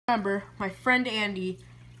remember, my friend Andy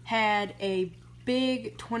had a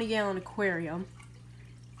big 20-gallon aquarium.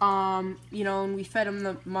 You know, and we fed him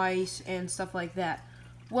the mice and stuff like that.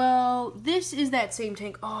 Well, this is that same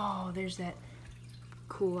tank. Oh, there's that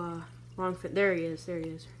cool long fin. There he is. There he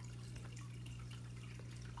is.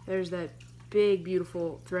 There's that big,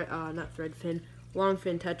 beautiful not threadfin,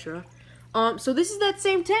 longfin tetra. So this is that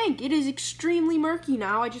same tank. It is extremely murky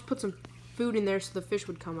now. I just put some food in there so the fish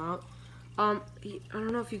would come out. I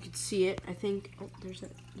don't know if you could see it. I think there's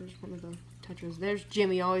one of the tetras. There's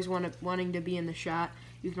Jimmy, always wanting to be in the shot.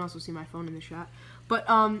 You can also see my phone in the shot. But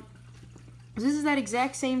this is that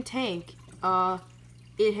exact same tank.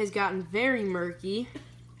 It has gotten very murky.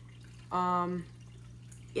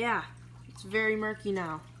 Yeah, it's very murky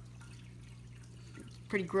now.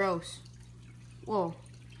 Pretty gross. Whoa,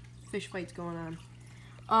 fish fight's going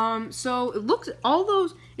on. So it looks, all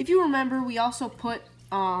those, if you remember, we also put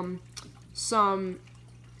some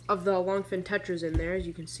of the longfin tetras in there, as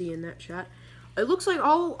you can see in that shot. It looks like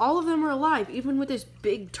all of them are alive, even with this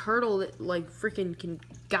big turtle that like freaking can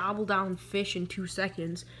gobble down fish in 2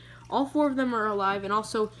 seconds. All 4 of them are alive, and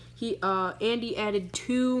also Andy added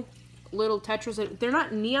 2 little tetras. They're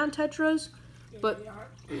not neon tetras, but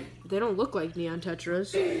they don't look like neon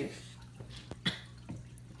tetras.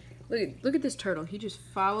 Look at this turtle. He just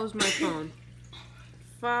follows my phone.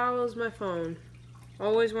 Follows my phone.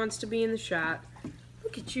 Always wants to be in the shot.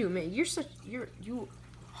 Look at you, man. You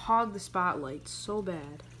hog the spotlight so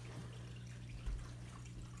bad.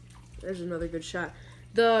 There's another good shot.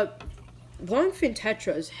 The longfin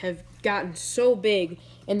tetras have gotten so big,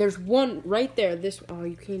 and there's one right there. Oh,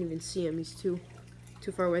 you can't even see him. He's too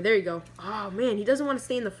far away. There you go. Oh man, he doesn't want to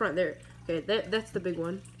stay in the front. There. Okay, that's the big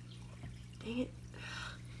one. Dang it.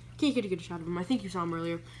 Can't get a good shot of him. I think you saw him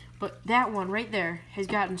earlier. But that one right there has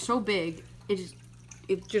gotten so big, it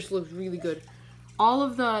just looks really good. All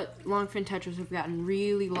of the longfin tetras have gotten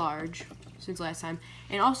really large since last time.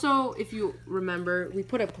 And also, if you remember, we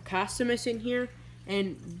put a Pocostomus in here,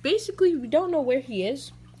 and basically we don't know where he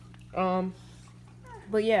is.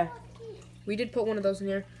 But yeah, we did put one of those in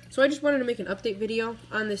here. So I just wanted to make an update video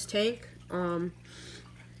on this tank. You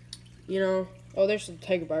know, oh, there's some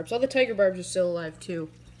tiger barbs. All the tiger barbs are still alive too.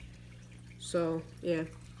 So yeah.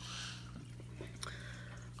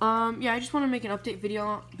 Yeah, I just want to make an update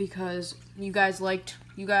video because you guys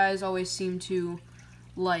always seem to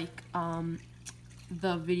like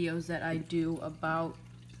the videos that I do about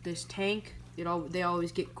this tank. They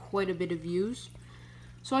always get quite a bit of views.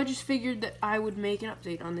 So I just figured that I would make an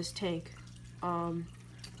update on this tank.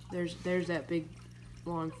 There's that big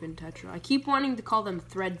longfin tetra. I keep wanting to call them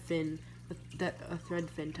threadfin, a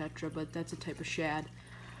threadfin tetra, but that's a type of shad.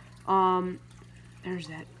 There's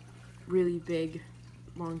that really big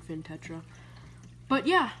longfin tetra. But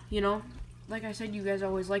yeah, you know, like I said, you guys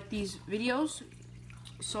always like these videos,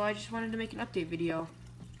 so I just wanted to make an update video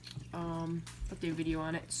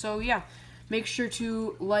on it. So yeah, make sure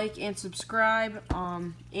to like and subscribe.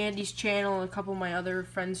 Andy's channel and a couple of my other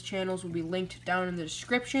friends' channels will be linked down in the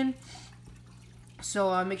description,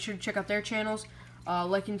 so make sure to check out their channels.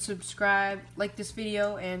 Like and subscribe, like this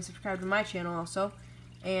video, and subscribe to my channel also,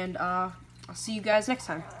 and I'll see you guys next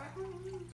time.